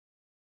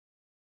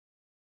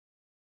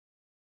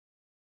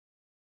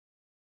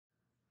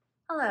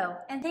Hello,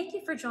 and thank you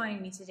for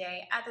joining me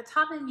today at the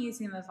Taubman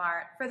Museum of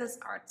Art for this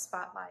Art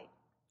Spotlight.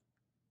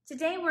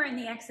 Today we're in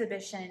the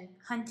exhibition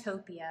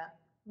HUNTOPIA,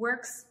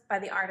 works by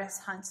the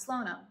artist Hunt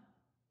Slonem.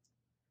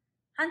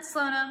 Hunt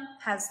Slonem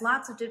has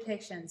lots of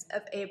depictions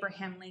of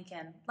Abraham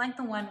Lincoln, like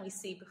the one we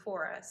see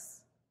before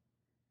us.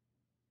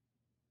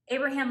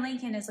 Abraham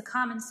Lincoln is a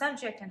common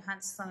subject in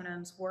Hunt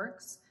Slonem's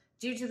works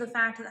due to the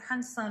fact that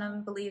Hunt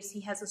Slonem believes he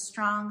has a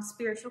strong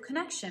spiritual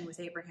connection with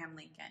Abraham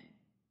Lincoln.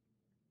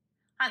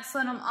 Hunt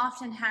Slonem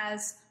often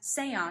has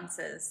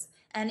seances,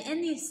 and in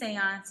these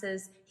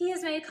seances, he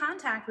has made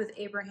contact with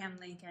Abraham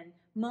Lincoln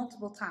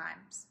multiple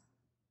times.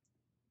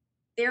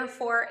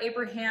 Therefore,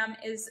 Abraham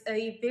is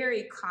a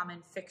very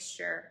common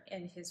fixture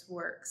in his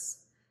works,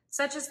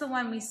 such as the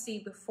one we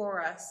see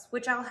before us,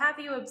 which I'll have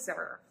you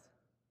observe.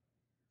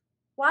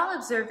 While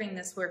observing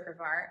this work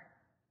of art,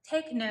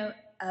 take note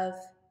of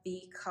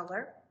the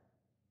color,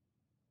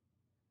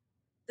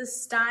 the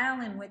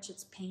style in which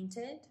it's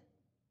painted,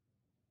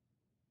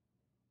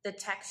 the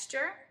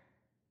texture,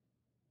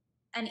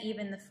 and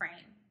even the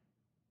frame.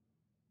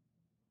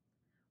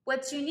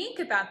 What's unique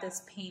about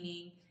this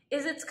painting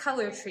is its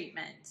color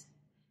treatment.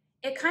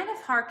 It kind of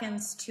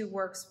harkens to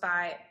works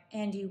by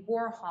Andy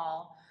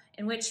Warhol,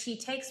 in which he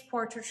takes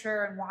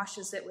portraiture and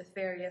washes it with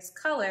various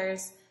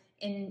colors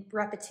in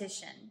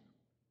repetition.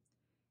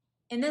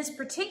 In this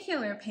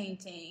particular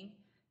painting,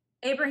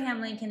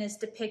 Abraham Lincoln is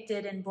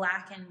depicted in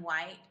black and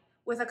white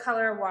with a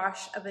color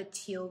wash of a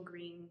teal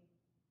green.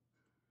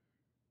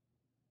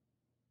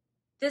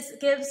 This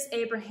gives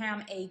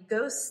Abraham a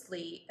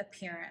ghostly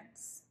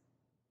appearance.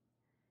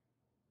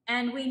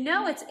 And we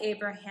know it's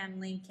Abraham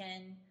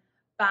Lincoln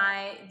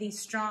by the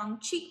strong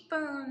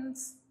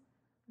cheekbones,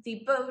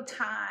 the bow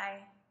tie,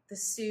 the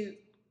suit,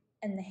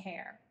 and the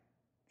hair.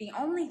 The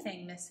only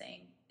thing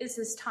missing is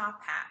his top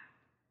hat,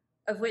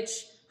 of which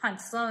Hunt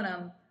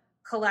Slonem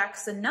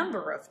collects a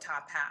number of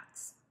top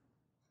hats.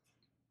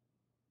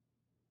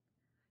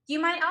 You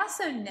might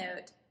also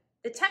note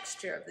the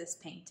texture of this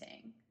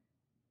painting.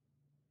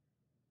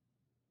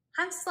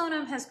 Hunt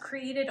Slonem has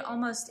created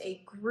almost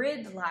a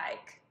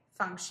grid-like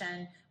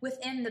function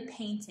within the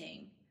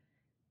painting,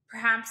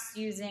 perhaps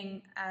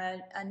using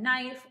a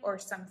knife or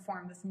some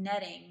form of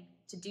netting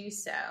to do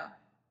so.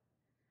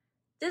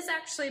 This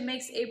actually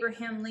makes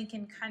Abraham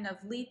Lincoln kind of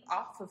leap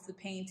off of the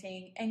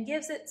painting and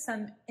gives it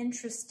some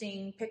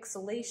interesting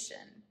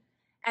pixelation,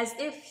 as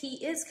if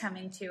he is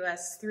coming to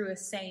us through a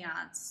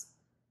seance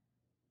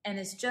and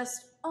is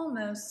just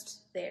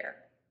almost there.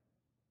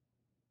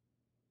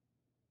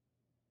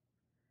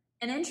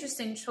 An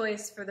interesting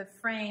choice for the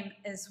frame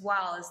as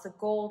well, as the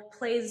gold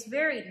plays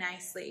very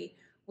nicely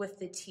with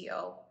the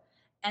teal,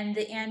 and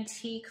the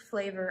antique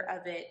flavor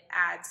of it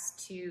adds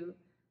to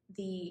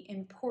the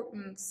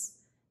importance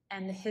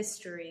and the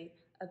history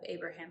of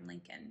Abraham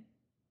Lincoln.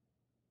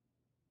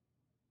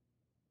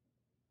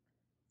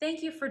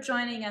 Thank you for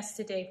joining us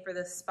today for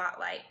this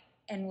spotlight,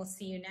 and we'll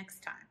see you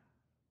next time.